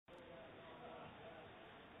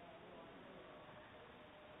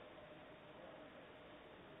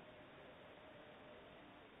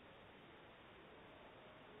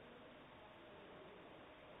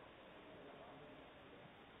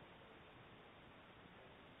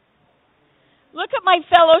Look at my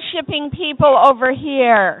fellowshipping people over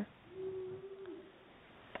here.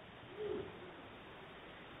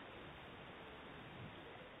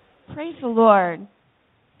 Praise the Lord.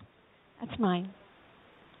 That's mine.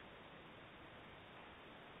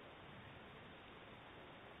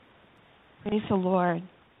 Praise the Lord.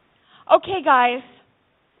 Okay, guys.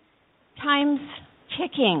 Time's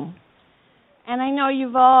ticking. And I know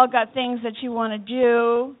you've all got things that you want to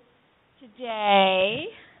do today.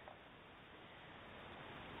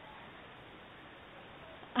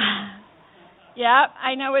 Yep,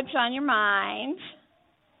 I know it's on your mind.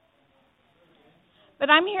 But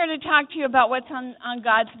I'm here to talk to you about what's on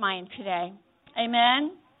God's mind today.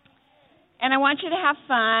 Amen? And I want you to have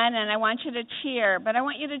fun, and I want you to cheer. But I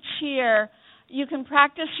want you to cheer. You can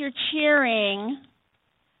practice your cheering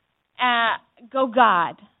at Go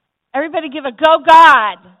God. Everybody give a Go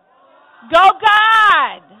God. Go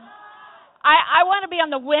God. I want to be on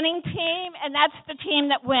the winning team, and that's the team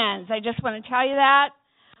that wins. I just want to tell you that.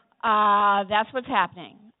 That's what's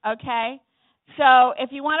happening. Okay? So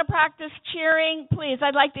if you want to practice cheering, please,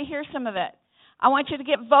 I'd like to hear some of it. I want you to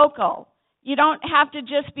get vocal. You don't have to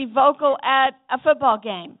just be vocal at a football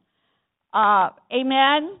game.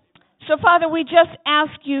 Amen? So, Father, we just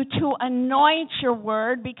ask you to anoint your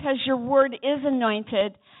word because your word is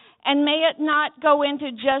anointed. And may it not go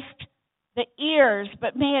into just the ears,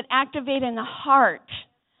 but may it activate in the heart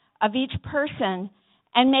of each person.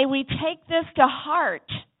 And may we take this to heart.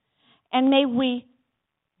 And may we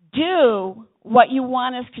do what you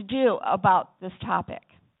want us to do about this topic.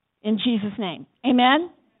 In Jesus' name. Amen?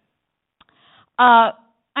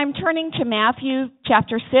 I'm turning to Matthew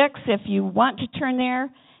chapter 6. If you want to turn there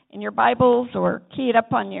in your Bibles or key it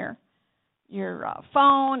up on your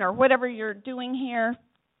phone or whatever you're doing here,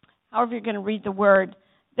 however you're going to read the word.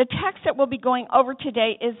 The text that we'll be going over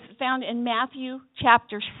today is found in Matthew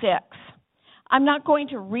chapter 6. I'm not going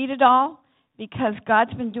to read it all because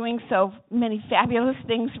God's been doing so many fabulous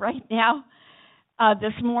things right now.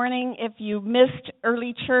 This morning, if you missed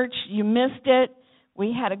early church, you missed it.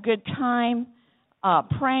 We had a good time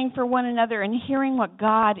praying for one another and hearing what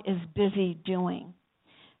God is busy doing.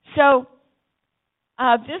 So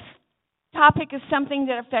this topic is something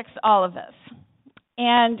that affects all of us.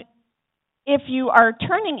 And if you are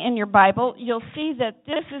turning in your Bible, you'll see that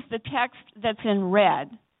this is the text that's in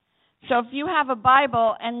red. So if you have a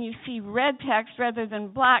Bible and you see red text rather than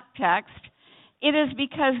black text, it is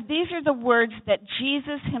because these are the words that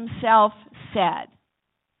Jesus himself said.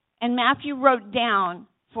 And Matthew wrote down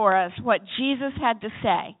for us what Jesus had to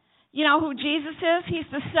say. You know who Jesus is? He's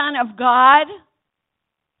the Son of God.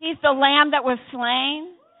 He's the Lamb that was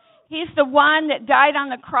slain. He's the one that died on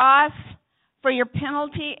the cross for your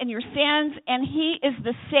penalty and your sins, and he is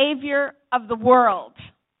the Savior of the world.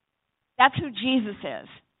 That's who Jesus is.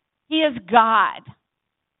 He is God.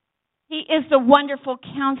 He is the wonderful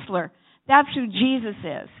counselor. That's who Jesus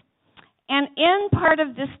is. And in part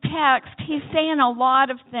of this text, he's saying a lot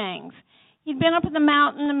of things. He'd been up in the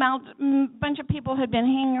mountain, a bunch of people had been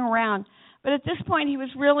hanging around. But at this point, he was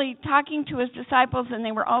really talking to his disciples, and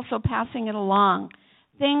they were also passing it along.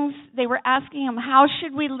 They were asking him, how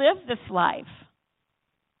should we live this life?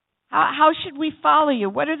 How should we follow you?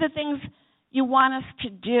 What are the things you want us to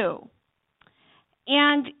do?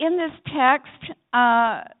 And in this text,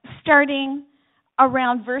 starting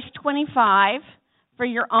around verse 25, for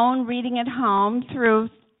your own reading at home through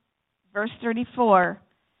verse 34,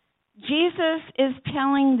 Jesus is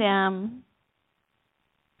telling them,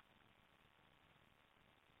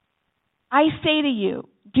 I say to you,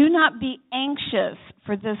 do not be anxious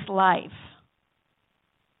for this life.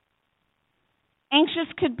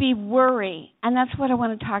 Anxious could be worry, and that's what I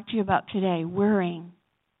want to talk to you about today, worrying.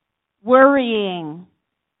 Worrying,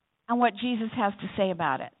 and what Jesus has to say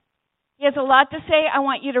about it. He has a lot to say. I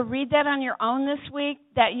want you to read that on your own this week,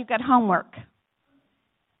 that you've got homework.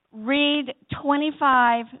 Read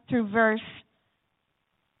 25 through verse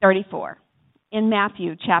 34 in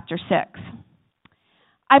Matthew chapter 6.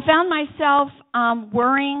 I found myself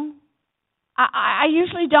worrying. I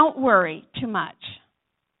usually don't worry too much.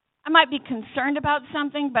 I might be concerned about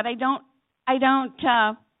something, but I don't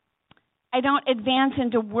advance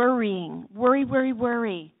into worrying. Worry.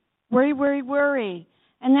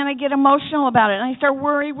 And then I get emotional about it, and I start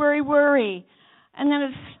worry. And then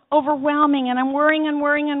it's overwhelming, and I'm worrying,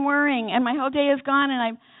 and my whole day is gone,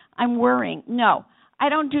 and I'm worrying. No, I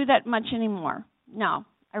don't do that much anymore. No,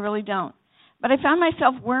 I really don't. But I found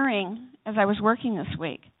myself worrying as I was working this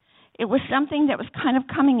week. It was something that was kind of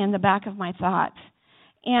coming in the back of my thoughts.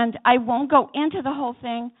 And I won't go into the whole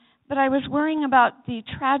thing, but I was worrying about the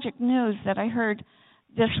tragic news that I heard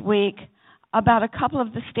this week about a couple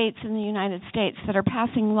of the states in the United States that are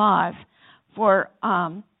passing laws for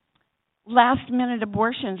last-minute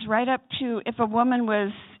abortions, right up to if a woman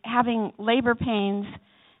was having labor pains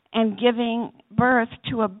and giving birth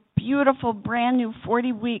to a beautiful, brand-new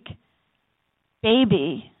 40-week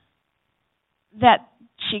baby, that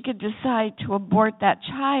she could decide to abort that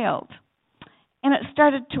child. And it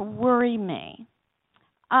started to worry me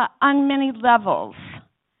on many levels,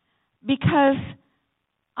 because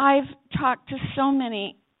I've talked to so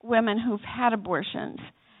many women who've had abortions,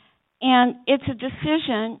 and it's a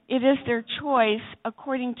decision. It is their choice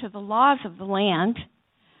according to the laws of the land.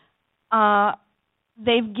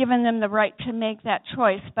 They've given them the right to make that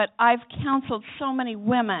choice, but I've counseled so many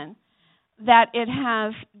women that it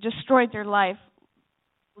has destroyed their life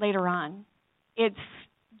later on. It's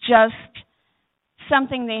just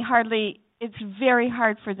something it's very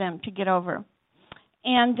hard for them to get over.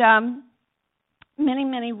 And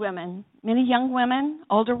many women, many young women,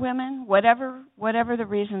 older women, whatever the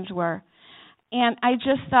reasons were. And I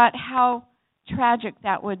just thought how tragic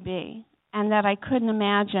that would be, and that I couldn't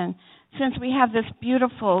imagine, since we have this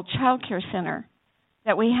beautiful child care center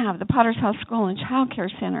that we have, the Potter's House School and Child Care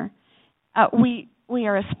Center. We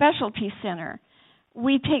are a specialty center.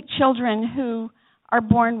 We take children who are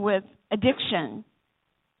born with addiction,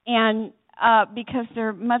 and because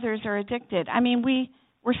their mothers are addicted. I mean,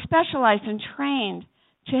 we're specialized and trained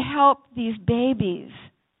to help these babies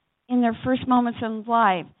in their first moments in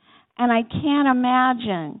life. And I can't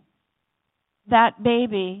imagine that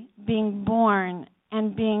baby being born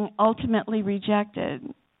and being ultimately rejected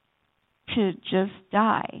to just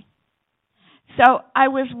die. So I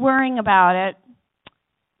was worrying about it.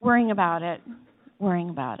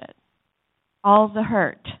 All the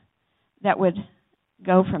hurt that would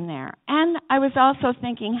go from there. And I was also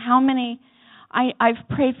thinking I've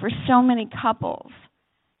prayed for so many couples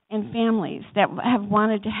and families that have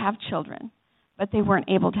wanted to have children, but they weren't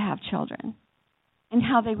able to have children, and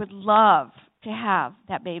how they would love to have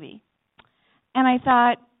that baby. And I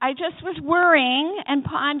thought, I just was worrying and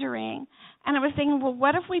pondering, and I was thinking, well,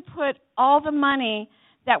 what if we put all the money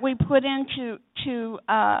that we put into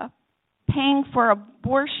paying for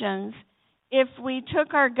abortions, if we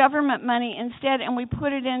took our government money instead and we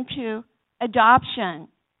put it into adoption,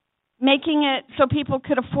 making it so people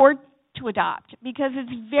could afford to adopt, because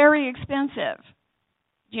it's very expensive.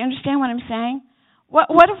 Do you understand what I'm saying?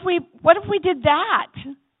 What if we did that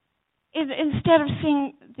instead of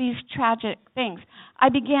seeing these tragic things? I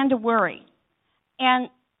began to worry, and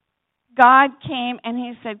God came and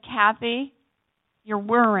He said, "Kathy, you're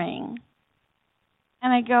worrying."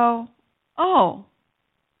 And I go, "Oh,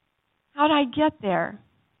 how did I get there?"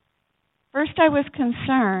 First, I was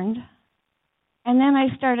concerned, and then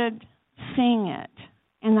I started seeing it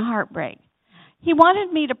in the heartbreak. He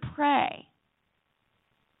wanted me to pray,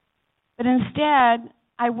 but instead,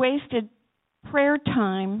 I wasted prayer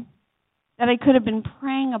time that I could have been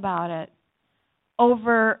praying about it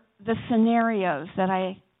over the scenarios that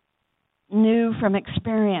I knew from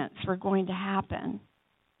experience were going to happen.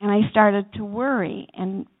 And I started to worry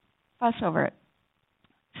and fuss over it.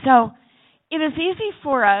 So it is easy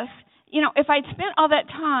for us, if I'd spent all that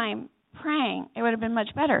time praying, it would have been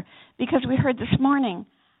much better, because we heard this morning,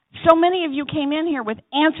 so many of you came in here with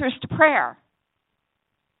answers to prayer,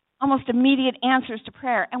 almost immediate answers to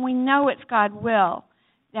prayer, and we know it's God's will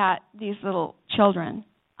that these little children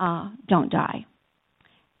don't die,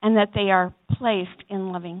 and that they are placed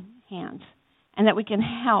in loving hands, and that we can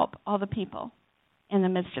help all the people in the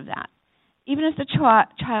midst of that. Even if the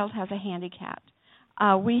child has a handicap,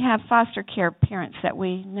 we have foster care parents that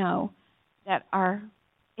we know that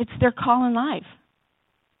it's their call in life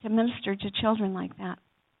to minister to children like that.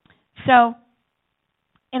 So,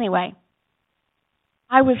 anyway,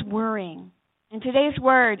 I was worrying. And today's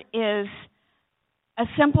word is a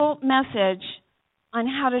simple message on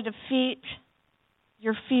how to defeat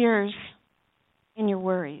your fears and your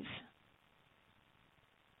worries.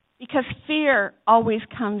 Because fear always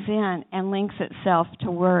comes in and links itself to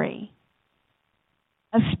worry.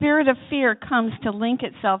 A spirit of fear comes to link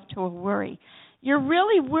itself to a worry. You're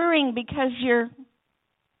really worrying because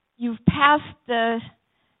you've passed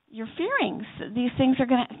your fearings. These things are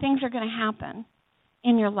going to happen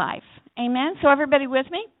in your life. Amen. So everybody with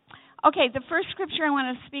me? Okay, the first scripture I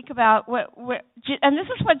want to speak about, and this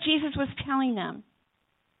is what Jesus was telling them.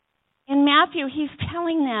 In Matthew, He's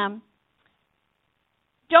telling them,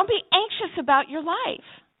 don't be anxious about your life.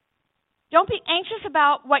 Don't be anxious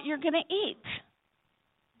about what you're going to eat.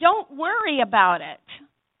 Don't worry about it.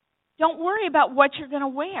 Don't worry about what you're going to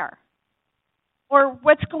wear or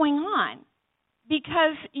what's going on.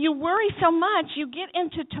 Because you worry so much, you get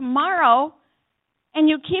into tomorrow And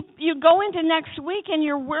you go into next week and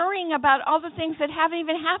you're worrying about all the things that haven't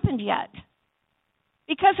even happened yet.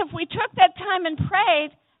 Because if we took that time and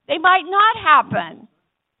prayed, they might not happen.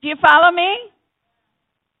 Do you follow me?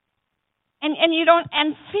 And you don't.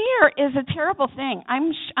 And fear is a terrible thing.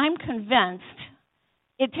 I'm convinced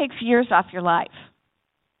it takes years off your life.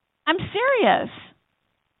 I'm serious.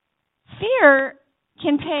 Fear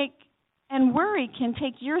can take, and worry can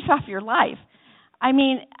take years off your life. I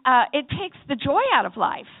mean, it takes the joy out of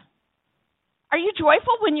life. Are you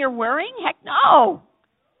joyful when you're worrying? Heck no.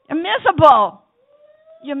 You're miserable.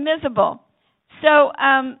 You're miserable. So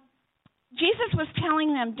Jesus was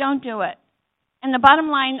telling them, don't do it. And the bottom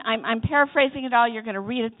line, I'm paraphrasing it all. You're going to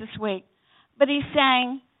read it this week. But he's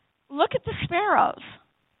saying, look at the sparrows.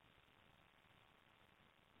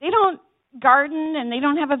 They don't garden, and they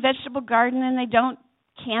don't have a vegetable garden, and they don't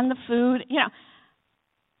can the food,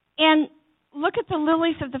 And look at the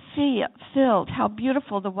lilies of the field, how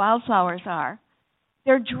beautiful the wildflowers are.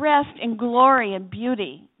 They're dressed in glory and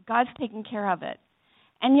beauty. God's taking care of it.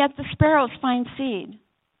 And yet the sparrows find seed,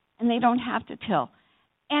 and they don't have to till.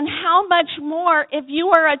 And how much more, if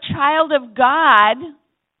you are a child of God,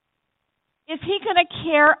 is he going to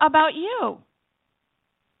care about you?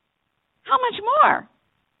 How much more?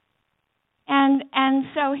 And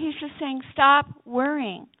so he's just saying, stop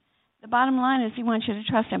worrying. The bottom line is he wants you to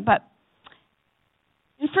trust him. But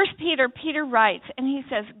in 1 Peter, Peter writes, and he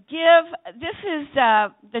says, this is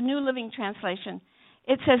the New Living Translation.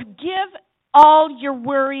 It says, give all your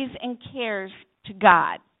worries and cares to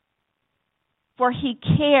God, for he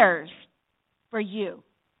cares for you.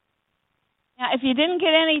 Now, if you didn't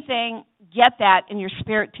get anything, get that in your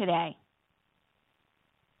spirit today.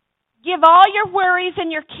 Give all your worries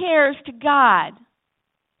and your cares to God,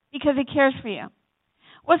 because he cares for you.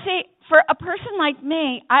 Well, see, for a person like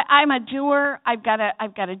me, I'm a doer. I've got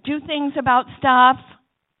to do things about stuff.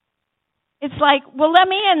 It's like, well, let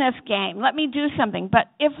me in this game. Let me do something. But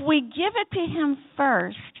if we give it to him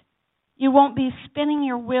first, you won't be spinning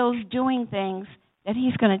your wheels doing things that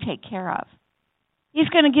he's going to take care of. He's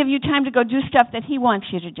going to give you time to go do stuff that he wants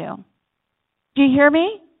you to do. Do you hear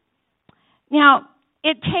me? Now,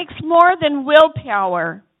 it takes more than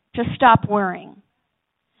willpower to stop worrying.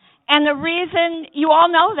 And the reason you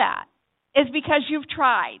all know that is because you've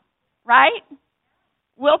tried, right?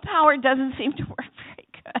 Willpower doesn't seem to work very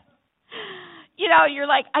good. You're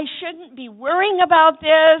like, I shouldn't be worrying about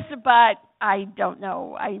this, but I don't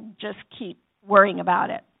know. I just keep worrying about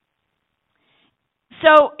it.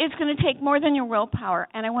 So it's going to take more than your willpower.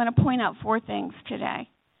 And I want to point out 4 things today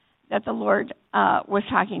that the Lord was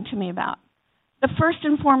talking to me about. The first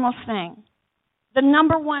and foremost thing, the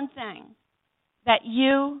number one thing that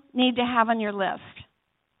you need to have on your list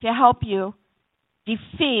to help you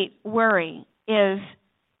defeat worry is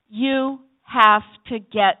you have to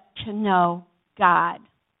get to know God.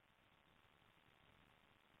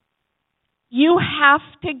 You have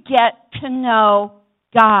to get to know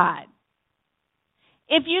God.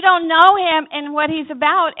 If you don't know him and what he's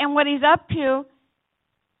about and what he's up to,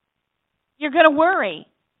 you're going to worry.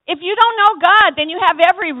 If you don't know God, then you have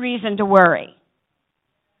every reason to worry.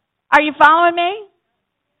 Are you following me?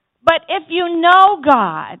 But if you know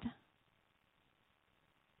God,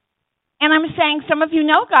 and I'm saying some of you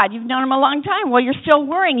know God, you've known him a long time, well, you're still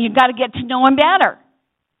worrying. You've got to get to know him better.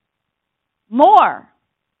 More.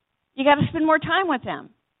 You got to spend more time with him.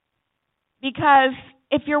 Because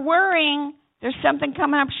if you're worrying, there's something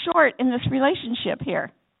coming up short in this relationship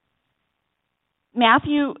here.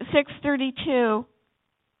 Matthew 6:32,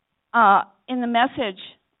 in the Message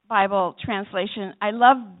Bible translation, I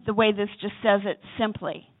love the way this just says it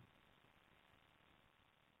simply.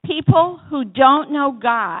 People who don't know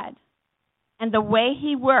God and the way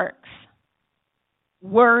he works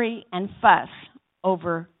worry and fuss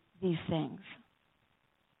over these things.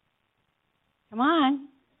 Come on.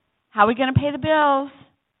 How are we going to pay the bills?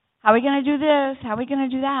 How are we going to do this? How are we going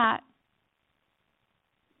to do that?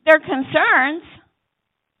 They're concerns.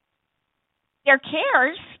 They're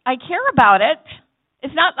cares. I care about it.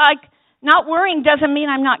 It's not like not worrying doesn't mean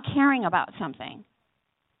I'm not caring about something.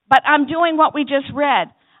 But I'm doing what we just read.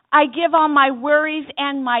 I give all my worries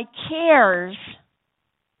and my cares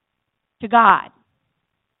to God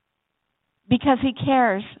because he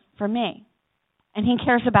cares for me, and he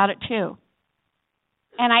cares about it too.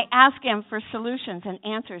 And I ask him for solutions and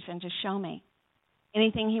answers and to show me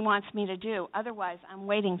anything he wants me to do. Otherwise, I'm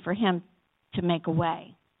waiting for him to make a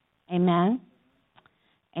way. Amen?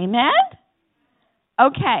 Amen?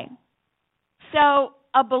 Okay. So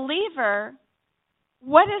a believer,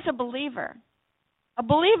 what is a believer? A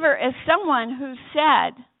believer is someone who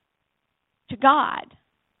said to God,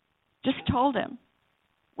 just told him,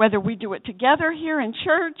 whether we do it together here in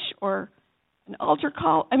church or an altar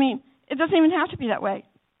call. I mean, it doesn't even have to be that way.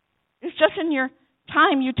 It's just in your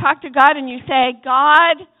time you talk to God and you say,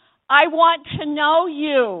 God, I want to know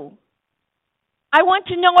you. I want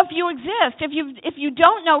to know if you exist. If you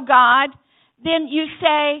don't know God, then you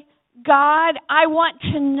say, God, I want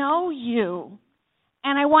to know you.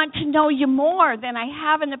 And I want to know you more than I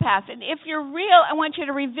have in the past. And if you're real, I want you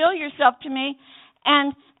to reveal yourself to me.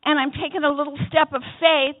 And I'm taking a little step of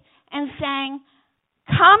faith and saying,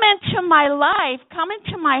 come into my life, come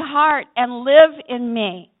into my heart and live in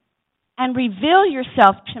me and reveal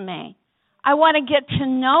yourself to me. I want to get to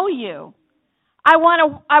know you. I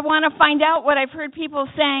want to find out what I've heard people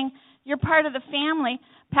saying. You're part of the family.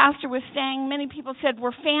 Pastor was saying, many people said,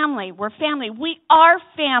 we're family. We're family. We are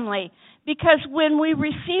family because when we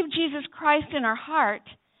receive Jesus Christ in our heart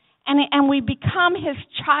and we become his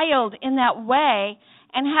child in that way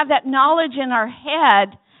and have that knowledge in our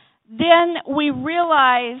head, then we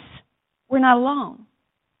realize we're not alone.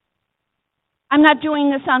 I'm not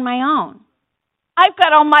doing this on my own. I've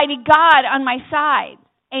got Almighty God on my side.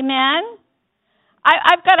 Amen?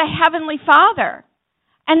 I've got a Heavenly Father.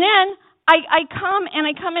 And then I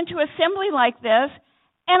come into assembly like this,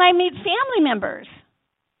 and I meet family members.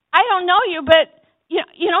 I don't know you, but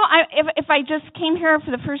if I just came here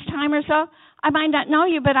for the first time or so, I might not know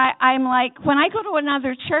you, but I'm like, when I go to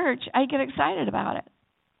another church, I get excited about it.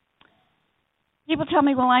 People tell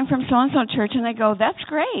me, well, I'm from so-and-so church, and I go, that's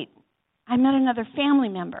great. I met another family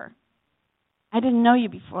member. I didn't know you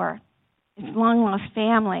before. It's long-lost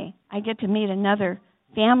family. I get to meet another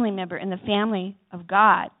family member in the family of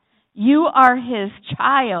God. You are his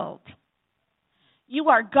child. You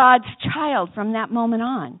are God's child from that moment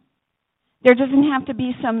on. There doesn't have to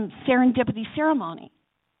be some serendipity ceremony.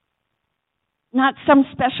 Not some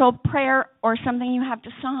special prayer or something you have to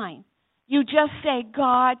sign. You just say,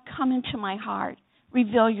 God, come into my heart.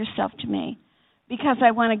 Reveal yourself to me. Because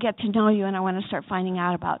I want to get to know you and I want to start finding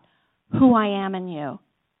out about who I am in you.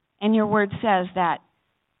 And your word says that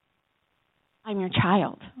I'm your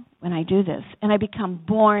child when I do this. And I become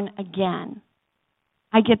born again.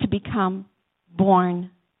 I get to become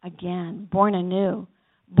born again, born anew,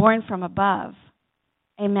 born from above.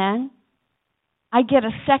 Amen? I get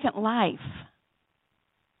a second life.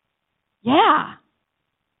 Yeah.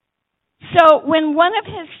 So when one of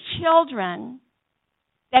his children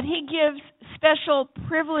that he gives special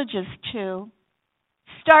privileges to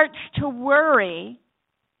starts to worry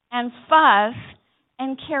and fuss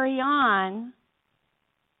and carry on,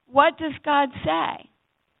 what does God say?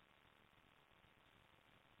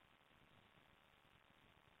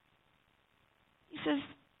 He says,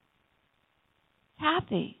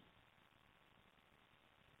 Kathy,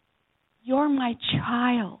 you're my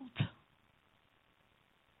child.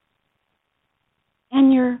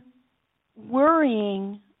 And you're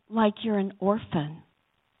worrying like you're an orphan.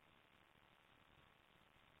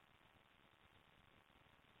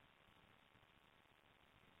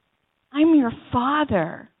 I'm your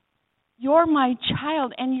father. You're my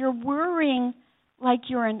child, and you're worrying like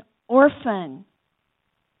you're an orphan.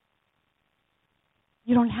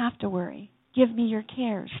 You don't have to worry. Give me your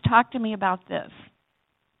cares. Talk to me about this.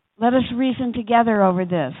 Let us reason together over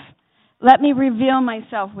this. Let me reveal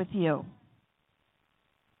myself with you.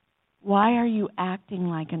 Why are you acting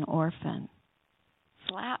like an orphan?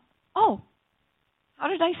 Slap. Oh, how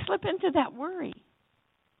did I slip into that worry?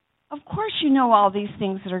 Of course you know all these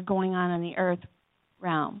things that are going on in the earth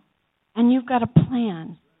realm. And you've got a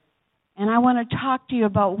plan. And I want to talk to you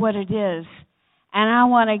about what it is. And I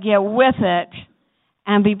want to get with it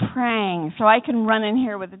and be praying. So I can run in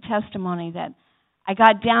here with a testimony that I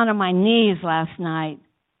got down on my knees last night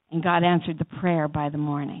and God answered the prayer by the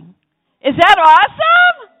morning. Is that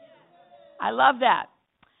awesome? I love that.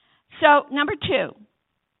 So, number 2.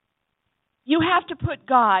 You have to put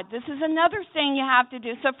God. This is another thing you have to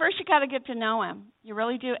do. So first you got to get to know him. You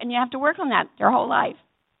really do. And you have to work on that your whole life.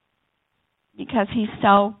 Because he's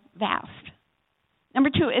so vast. Number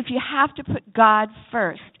 2 is you have to put God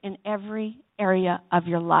first in every area of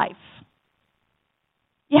your life.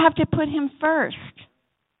 You have to put him first.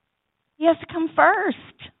 He has to come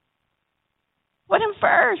first. Put him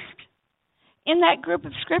first. In that group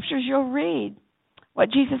of scriptures, you'll read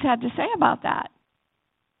what Jesus had to say about that.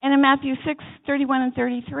 And in Matthew 6:31 and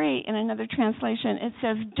 33, in another translation, it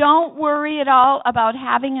says, don't worry at all about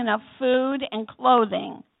having enough food and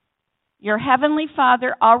clothing. Your heavenly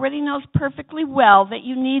Father already knows perfectly well that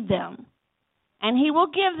you need them. And he will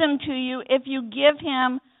give them to you if you give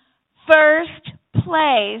him first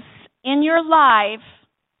place in your life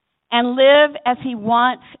and live as he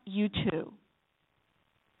wants you to.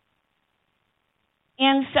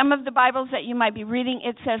 In some of the Bibles that you might be reading,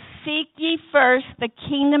 it says, "Seek ye first the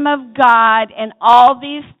kingdom of God, and all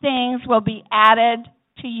these things will be added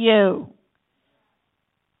to you."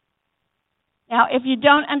 Now, if you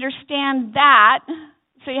don't understand that,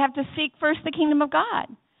 so you have to seek first the kingdom of God.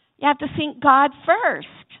 You have to seek God first.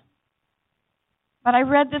 But I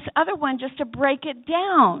read this other one just to break it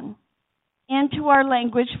down into our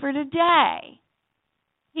language for today.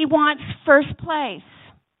 He wants first place.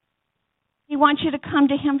 He wants you to come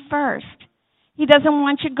to him first. He doesn't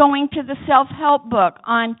want you going to the self-help book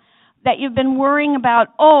on that you've been worrying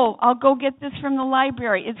about. Oh, I'll go get this from the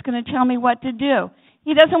library. It's going to tell me what to do.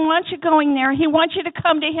 He doesn't want you going there. He wants you to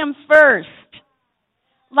come to him first,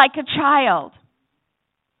 like a child.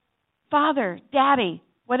 Father, Daddy,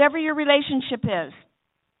 whatever your relationship is,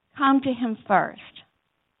 come to him first.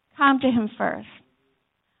 Come to him first.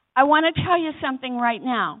 I want to tell you something right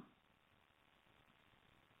now,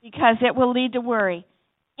 because it will lead to worry.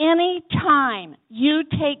 Any time you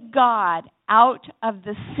take God out of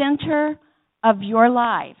the center of your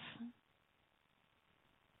life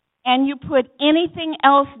and you put anything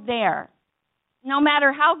else there, no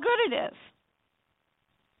matter how good it is,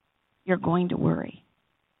 you're going to worry.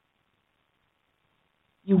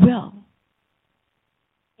 You will.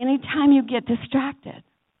 Anytime you get distracted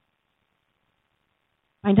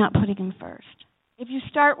by not putting him first. If you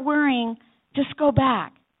start worrying, just go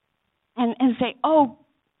back and say, "Oh,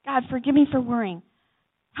 God, forgive me for worrying.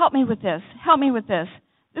 Help me with this. Help me with this.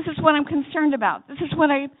 This is what I'm concerned about. This is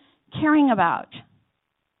what I'm caring about."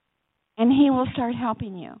 And he will start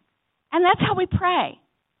helping you. And that's how we pray.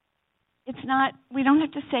 It's not, we don't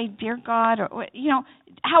have to say, "Dear God," or,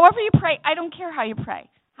 however you pray. I don't care how you pray.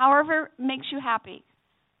 However makes you happy.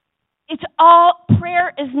 It's all,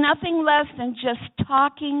 prayer is nothing less than just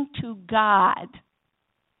talking to God.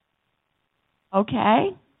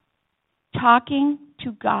 Okay? Talking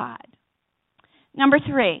to God. Number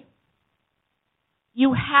 3,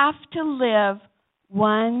 you have to live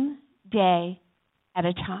one day at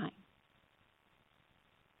a time.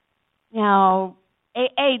 Now,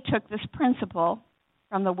 AA took this principle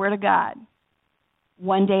from the Word of God.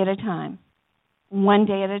 One day at a time. One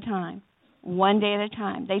day at a time. One day at a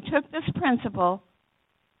time. They took this principle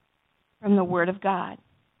from the Word of God.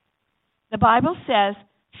 The Bible says,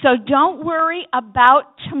 so don't worry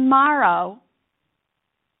about tomorrow.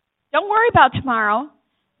 Don't worry about tomorrow,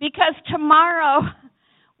 because tomorrow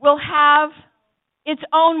will have its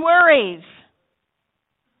own worries.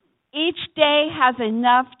 Each day has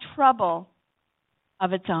enough trouble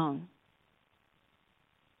of its own.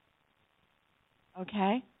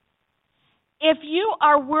 Okay? If you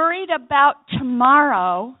are worried about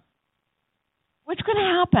tomorrow, what's going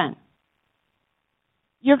to happen?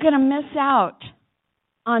 You're going to miss out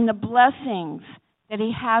on the blessings that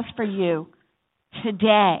he has for you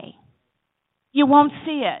today. You won't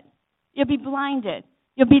see it. You'll be blinded.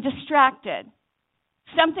 You'll be distracted.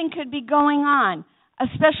 Something could be going on, a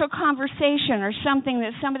special conversation or something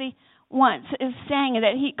that somebody once is saying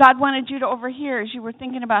that God wanted you to overhear as you were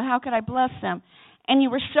thinking about how could I bless them. And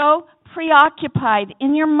you were so preoccupied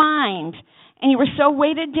in your mind, and you were so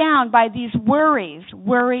weighted down by these worries.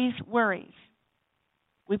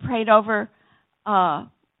 We prayed over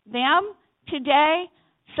them today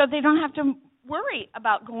so they don't have to worry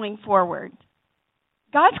about going forward.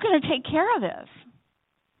 God's going to take care of this.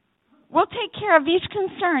 We'll take care of each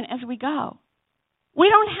concern as we go. We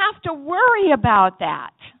don't have to worry about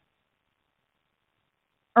that,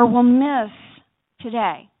 or we'll miss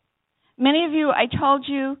today. Many of you, I told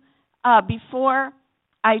you before,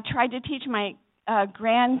 I tried to teach my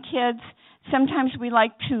grandkids. Sometimes we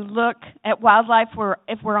like to look at wildlife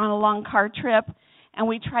if we're on a long car trip, and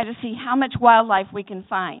we try to see how much wildlife we can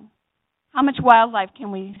find. How much wildlife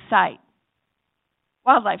can we sight?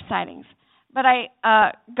 Wildlife sightings. But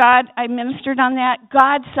I ministered on that.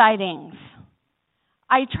 God sightings.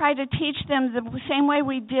 I try to teach them the same way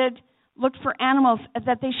we did look for animals,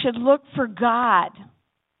 that they should look for God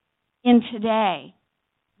in today.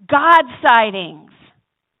 God sightings.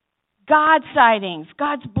 God sightings.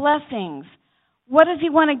 God's blessings. What does he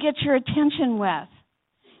want to get your attention with?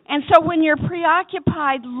 And so when you're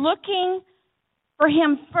preoccupied looking for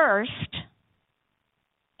him first,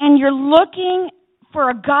 and you're looking for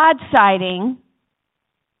a God sighting,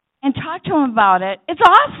 and talk to him about it, it's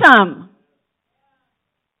awesome.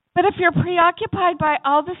 But if you're preoccupied by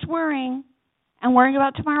all this worrying and worrying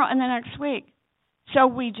about tomorrow and the next week, so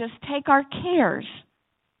we just take our cares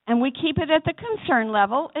and we keep it at the concern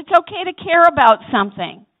level. It's okay to care about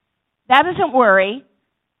something. That isn't worry,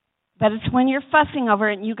 but it's when you're fussing over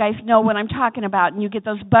it, and you guys know what I'm talking about, and you get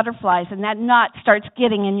those butterflies and that knot starts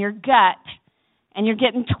getting in your gut. and you're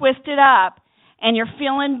getting twisted up, and you're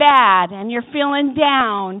feeling bad, and you're feeling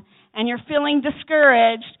down, and you're feeling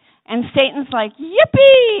discouraged, and Satan's like,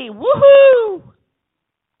 yippee, woohoo,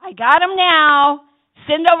 I got him now.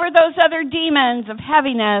 Send over those other demons of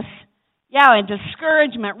heaviness. Yeah, and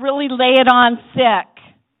discouragement, really lay it on thick.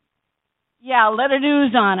 Yeah, let it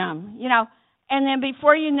ooze on them, And then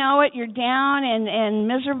before you know it, you're down and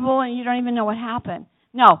miserable, and you don't even know what happened.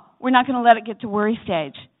 No, we're not going to let it get to worry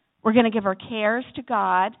stage. We're going to give our cares to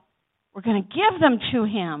God. We're going to give them to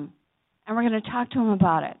Him, and we're going to talk to Him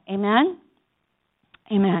about it. Amen?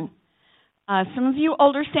 Amen. Some of you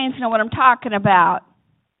older saints know what I'm talking about,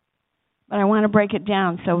 but I want to break it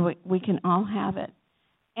down so we can all have it.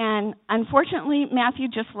 And unfortunately, Matthew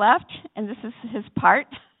just left, and this is his part.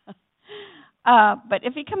 But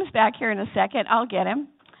if he comes back here in a second, I'll get him.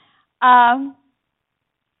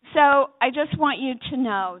 So I just want you to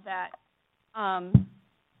know that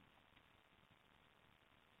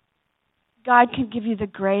God can give you the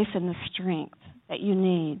grace and the strength that you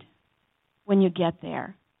need when you get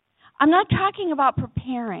there. I'm not talking about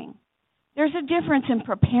preparing. There's a difference in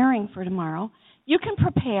preparing for tomorrow. You can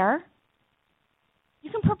prepare. You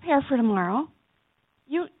can prepare for tomorrow.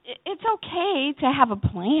 It's okay to have a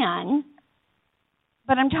plan,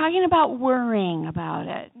 but I'm talking about worrying about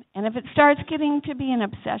it, and if it starts getting to be an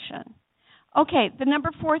obsession. Okay, the number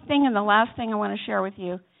 4 thing and the last thing I want to share with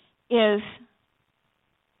you is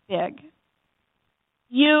big.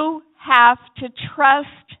 You have to trust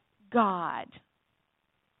God.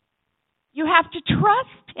 You have to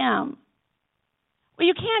trust Him. Well,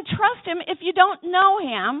 you can't trust Him if you don't know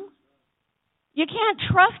Him. You can't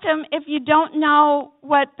trust Him if you don't know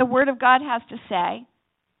what the Word of God has to say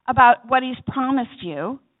about what He's promised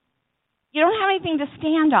you. You don't have anything to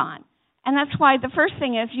stand on. And that's why the first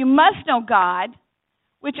thing is you must know God,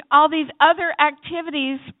 which all these other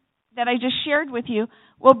activities that I just shared with you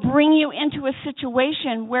will bring you into a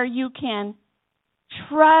situation where you can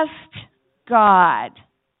trust God.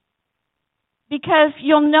 Because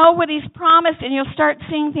you'll know what He's promised, and you'll start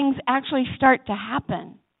seeing things actually start to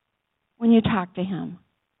happen when you talk to Him.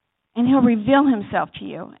 And He'll reveal Himself to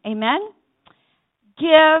you. Amen?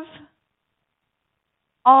 Give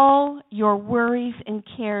all your worries and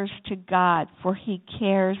cares to God, for He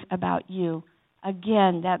cares about you.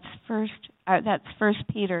 Again, that's 1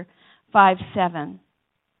 Peter 5:7.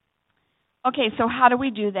 Okay, so how do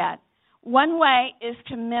we do that? One way is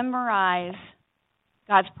to memorize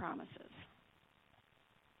God's promises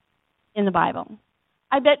in the Bible.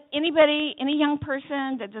 I bet anybody, any young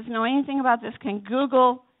person that doesn't know anything about this can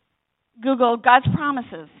Google God's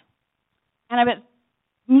promises. And I bet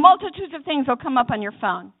multitudes of things will come up on your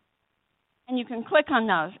phone. And you can click on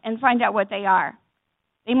those and find out what they are.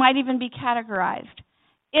 They might even be categorized.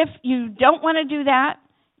 If you don't want to do that,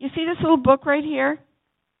 you see this little book right here?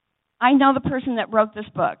 I know the person that wrote this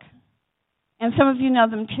book. And some of you know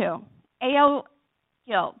them too. A.L.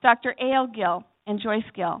 Gill, Dr. A.L. Gill and Joyce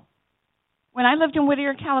Gill. When I lived in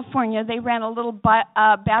Whittier, California, they ran a little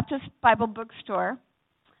Baptist Bible bookstore.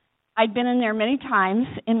 I'd been in there many times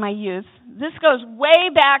in my youth. This goes way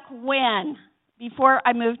back when, before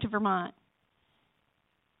I moved to Vermont.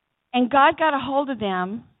 And God got a hold of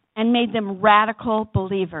them and made them radical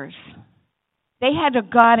believers. They had a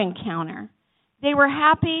God encounter. They were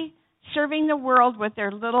happy serving the world with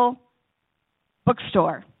their little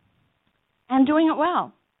bookstore and doing it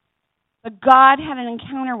well. But God had an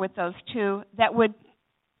encounter with those two that would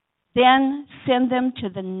then send them to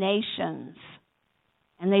the nations.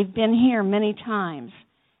 And they've been here many times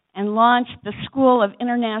and launched the School of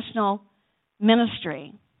International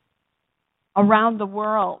Ministry around the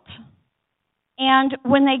world. And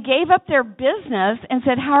when they gave up their business and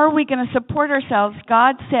said, how are we going to support ourselves?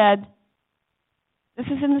 God said, this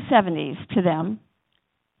is in the 70s to them,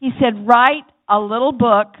 He said, write a little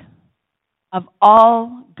book of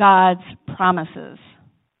all God's promises.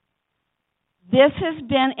 This has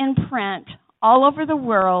been in print all over the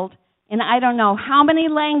world in I don't know how many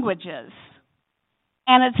languages.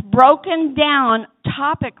 And it's broken down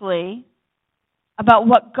topically about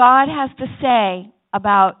what God has to say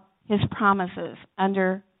about His promises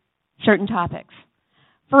under certain topics.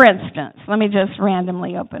 For instance, let me just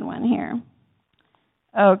randomly open one here.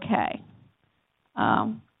 Okay.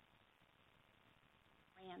 Random.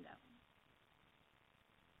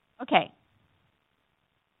 Okay.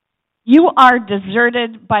 You are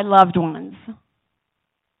deserted by loved ones.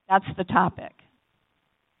 That's the topic.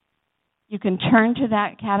 You can turn to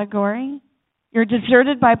that category. You're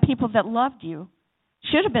deserted by people that loved you,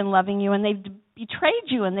 should have been loving you, and they've betrayed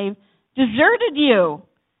you, and they've deserted you,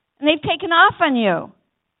 and they've taken off on you.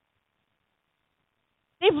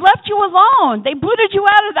 They've left you alone. They booted you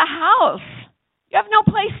out of the house. You have no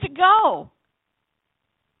place to go.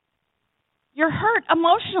 You're hurt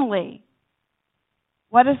emotionally.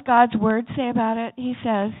 What does God's word say about it? He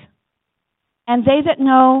says, and they that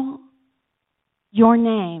know your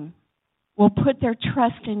name will put their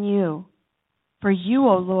trust in you. For you,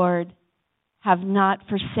 O Lord, have not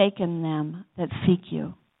forsaken them that seek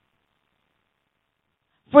you.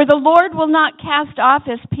 For the Lord will not cast off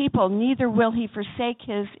his people, neither will he forsake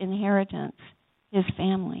his inheritance, his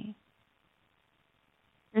family.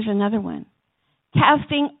 Here's another one.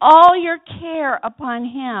 Casting all your care upon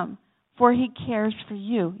him, for he cares for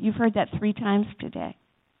you. You've heard that 3 times today.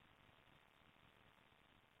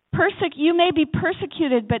 You may be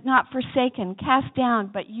persecuted, but not forsaken, cast down,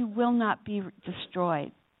 but you will not be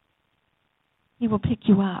destroyed. He will pick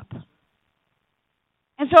you up.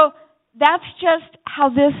 And so that's just how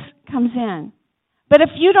this comes in. But if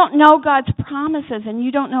you don't know God's promises and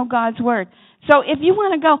you don't know God's word, so if you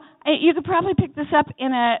want to go, you could probably pick this up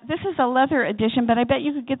this is a leather edition, but I bet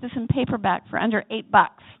you could get this in paperback for under $8.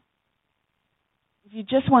 If you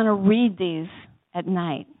just want to read these at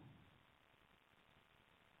night.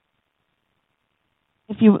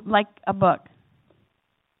 If you like a book.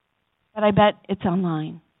 But I bet it's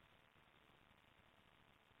online.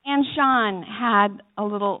 And Sean had a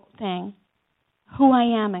little thing, Who I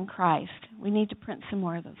Am in Christ. We need to print some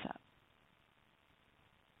more of those up.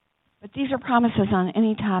 But these are promises on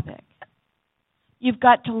any topic. You've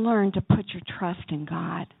got to learn to put your trust in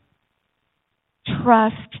God.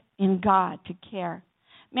 Trust in God to care.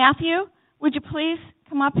 Matthew, would you please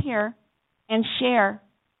come up here and share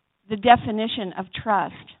the definition of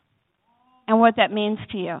trust and what that means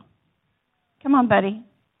to you? Come on, buddy.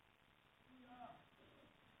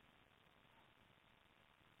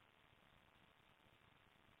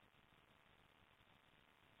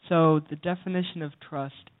 So the definition of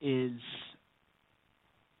trust is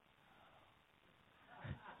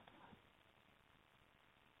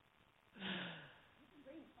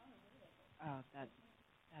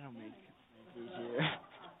that'll make it easier. I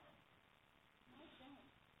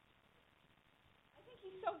think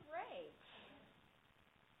he's so brave.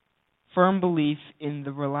 Firm belief in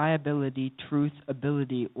the reliability, truth,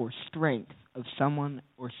 ability, or strength of someone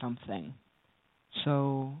or something.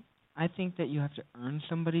 So I think that you have to earn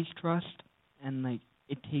somebody's trust, and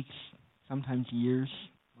it takes sometimes years,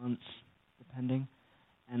 months, depending,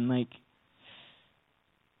 and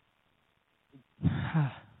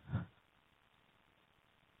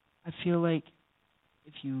I feel like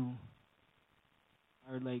if you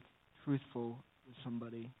are truthful with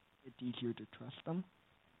somebody, it's easier to trust them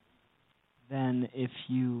than if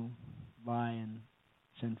you lie and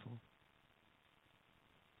sinful.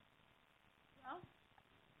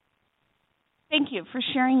 Thank you for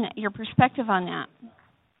sharing your perspective on that.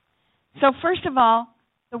 So first of all,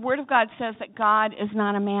 the Word of God says that God is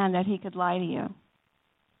not a man that he could lie to you.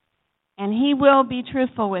 And he will be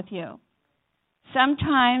truthful with you.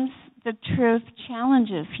 Sometimes the truth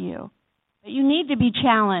challenges you. But you need to be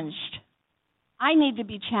challenged. I need to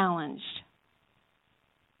be challenged.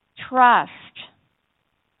 Trust.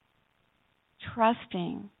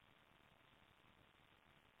 Trusting.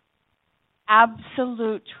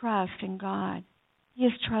 Absolute trust in God. He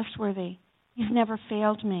is trustworthy. He's never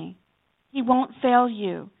failed me. He won't fail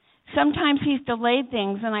you. Sometimes he's delayed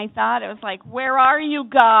things, and I thought it was like, where are you,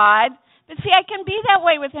 God? But see, I can be that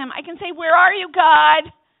way with him. I can say, where are you,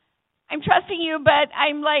 God? I'm trusting you, but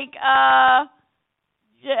I'm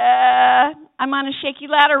I'm on a shaky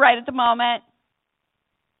ladder right at the moment.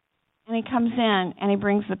 And he comes in, and he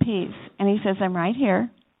brings the peace. And he says, I'm right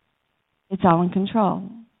here. It's all in control.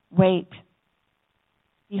 Wait.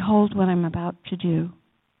 Behold what I'm about to do.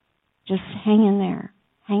 Just hang in there.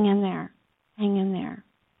 Hang in there. Hang in there.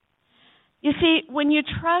 You see, when you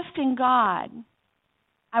trust in God,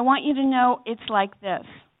 I want you to know it's like this.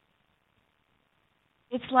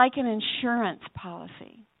 It's like an insurance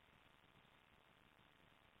policy.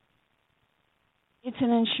 It's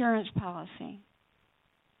an insurance policy.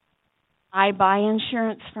 I buy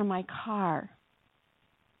insurance for my car.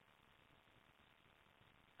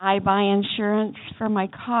 I buy insurance for my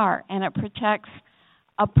car, and it protects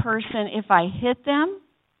a person if I hit them,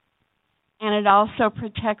 and it also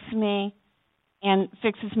protects me and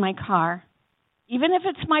fixes my car, even if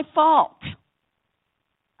it's my fault.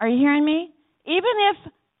 Are you hearing me? Even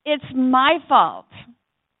if it's my fault.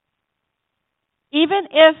 Even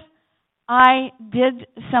if I did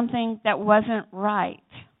something that wasn't right.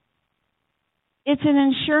 It's an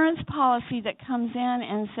insurance policy that comes in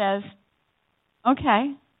and says,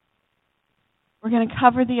 okay, we're going to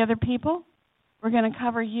cover the other people. We're going to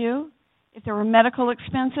cover you. if there were medical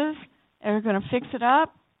expenses, they're going to fix it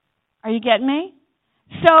up. Are you getting me?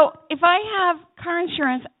 So if I have car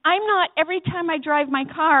insurance, I'm not, every time I drive my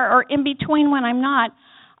car or in between when I'm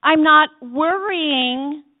not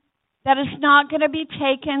worrying that it's not going to be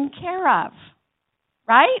taken care of.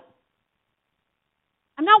 Right?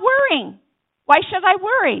 I'm not worrying. Why should I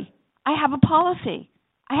worry? I have a policy.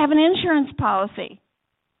 I have an insurance policy.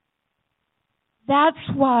 That's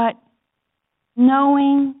what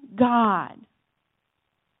knowing God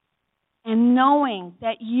and knowing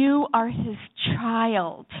that you are His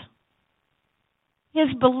child, His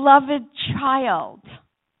beloved child,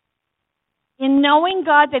 in knowing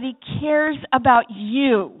God that He cares about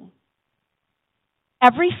you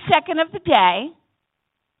every second of the day,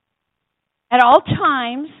 at all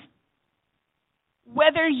times,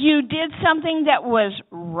 whether you did something that was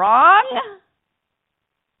wrong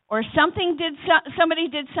or somebody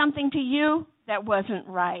did something to you that wasn't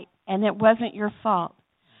right and it wasn't your fault.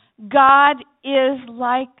 God is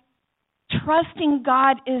like, trusting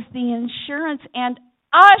God is the insurance and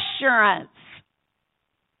assurance.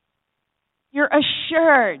 You're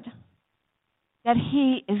assured that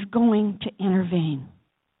He is going to intervene.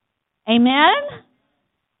 Amen?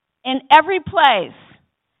 In every place.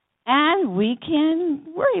 And we can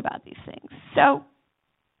worry about these things. So,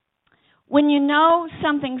 when you know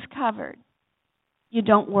something's covered, you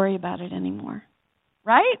don't worry about it anymore.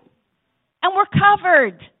 Right? And we're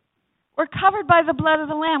covered. We're covered by the blood of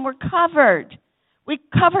the Lamb. We're covered. We're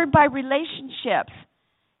covered by relationships.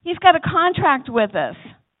 He's got a contract with us.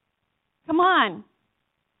 Come on.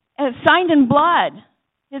 It's signed in blood.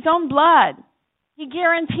 His own blood. He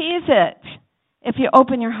guarantees it if you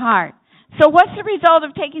open your heart. So what's the result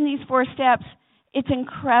of taking these 4 steps? It's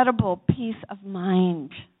incredible peace of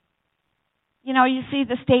mind. You know, you see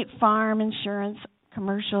the State Farm insurance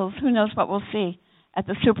commercials. Who knows what we'll see at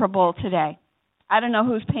the Super Bowl today? I don't know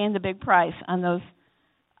who's paying the big price on those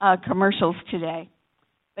commercials today.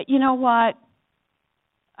 But you know what?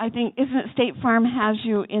 I think, isn't it State Farm has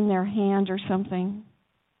you in their hand or something?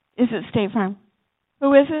 Is it State Farm?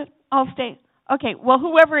 Who is it? Allstate. Okay, well,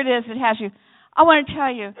 whoever it is that has you, I want to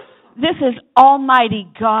tell you, this is Almighty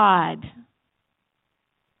God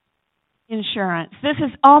insurance. This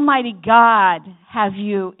is Almighty God has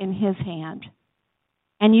you in His hand.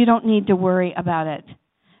 And you don't need to worry about it.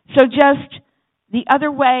 So just the other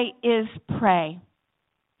way is pray.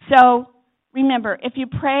 So remember, if you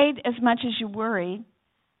prayed as much as you worried,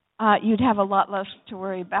 you'd have a lot less to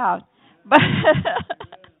worry about. But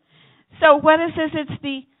so what is this?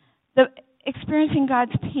 It's the experiencing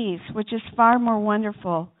God's peace, which is far more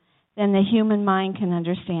wonderful than the human mind can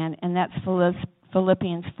understand, and that's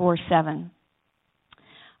Philippians 4:7.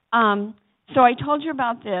 So I told you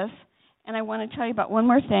about this, and I want to tell you about one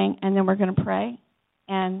more thing, and then we're going to pray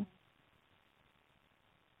and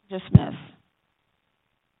dismiss.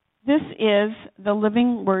 This is the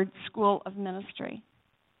Living Word School of Ministry.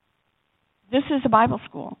 This is a Bible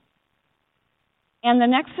school. And the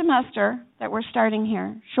next semester that we're starting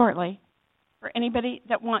here shortly, for anybody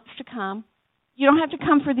that wants to come, you don't have to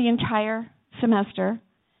come for the entire semester.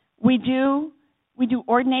 We do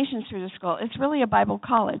ordinations through the school. It's really a Bible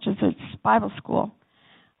college. It's Bible school.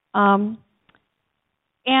 And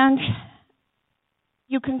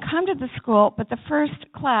you can come to the school, but the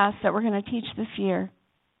first class that we're going to teach this year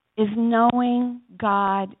is knowing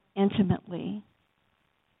God intimately.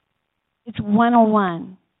 It's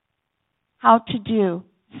 101, how to do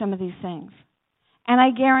some of these things. And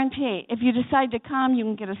I guarantee, if you decide to come, you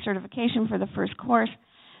can get a certification for the first course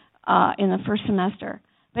in the first semester.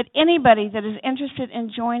 But anybody that is interested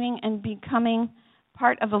in joining and becoming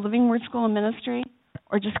part of the Living Word School of Ministry,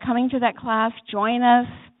 or just coming to that class, join us.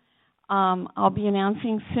 I'll be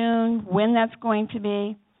announcing soon when that's going to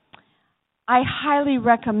be. I highly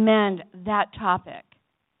recommend that topic.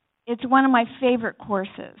 It's one of my favorite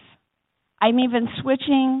courses. I'm even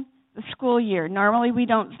switching the school year. Normally we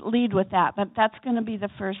don't lead with that, but that's going to be the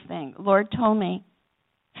first thing. Lord told me,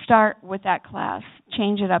 start with that class.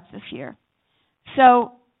 Change it up this year.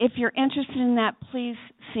 So if you're interested in that, please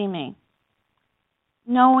see me.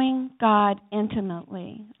 Knowing God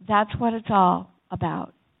intimately. That's what it's all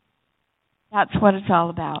about. That's what it's all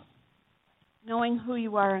about. Knowing who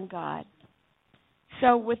you are in God.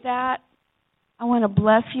 So with that, I want to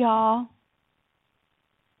bless y'all.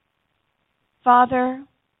 Father,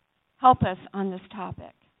 help us on this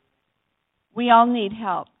topic. We all need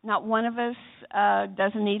help. Not one of us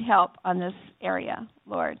doesn't need help on this area,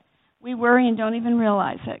 Lord. We worry and don't even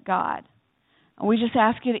realize it, God. And we just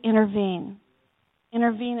ask you to intervene.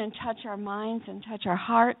 Intervene and touch our minds and touch our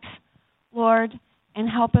hearts, Lord, and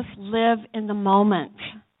help us live in the moment.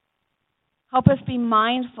 Help us be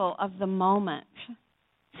mindful of the moment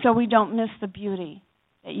so we don't miss the beauty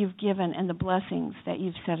that you've given and the blessings that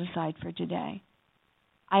you've set aside for today.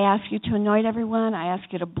 I ask you to anoint everyone. I ask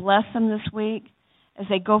you to bless them this week as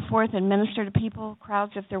they go forth and minister to people,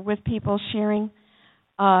 crowds if they're with people, sharing.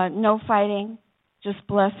 No fighting, just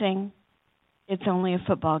blessing. It's only a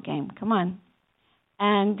football game. Come on.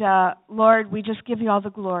 And Lord, we just give you all the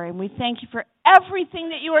glory. And we thank you for everything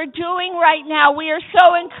that you are doing right now. We are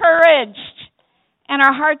so encouraged. And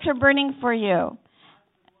our hearts are burning for you.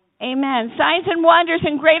 Amen. Signs and wonders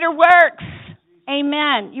and greater works.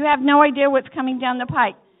 Amen. You have no idea what's coming down the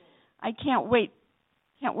pike. I can't wait.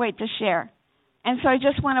 Can't wait to share. And so I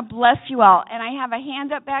just want to bless you all. And I have a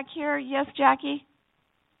hand up back here. Yes, Jackie?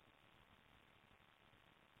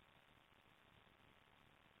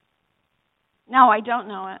 No, I don't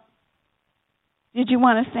know it. Did you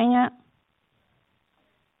want to sing it?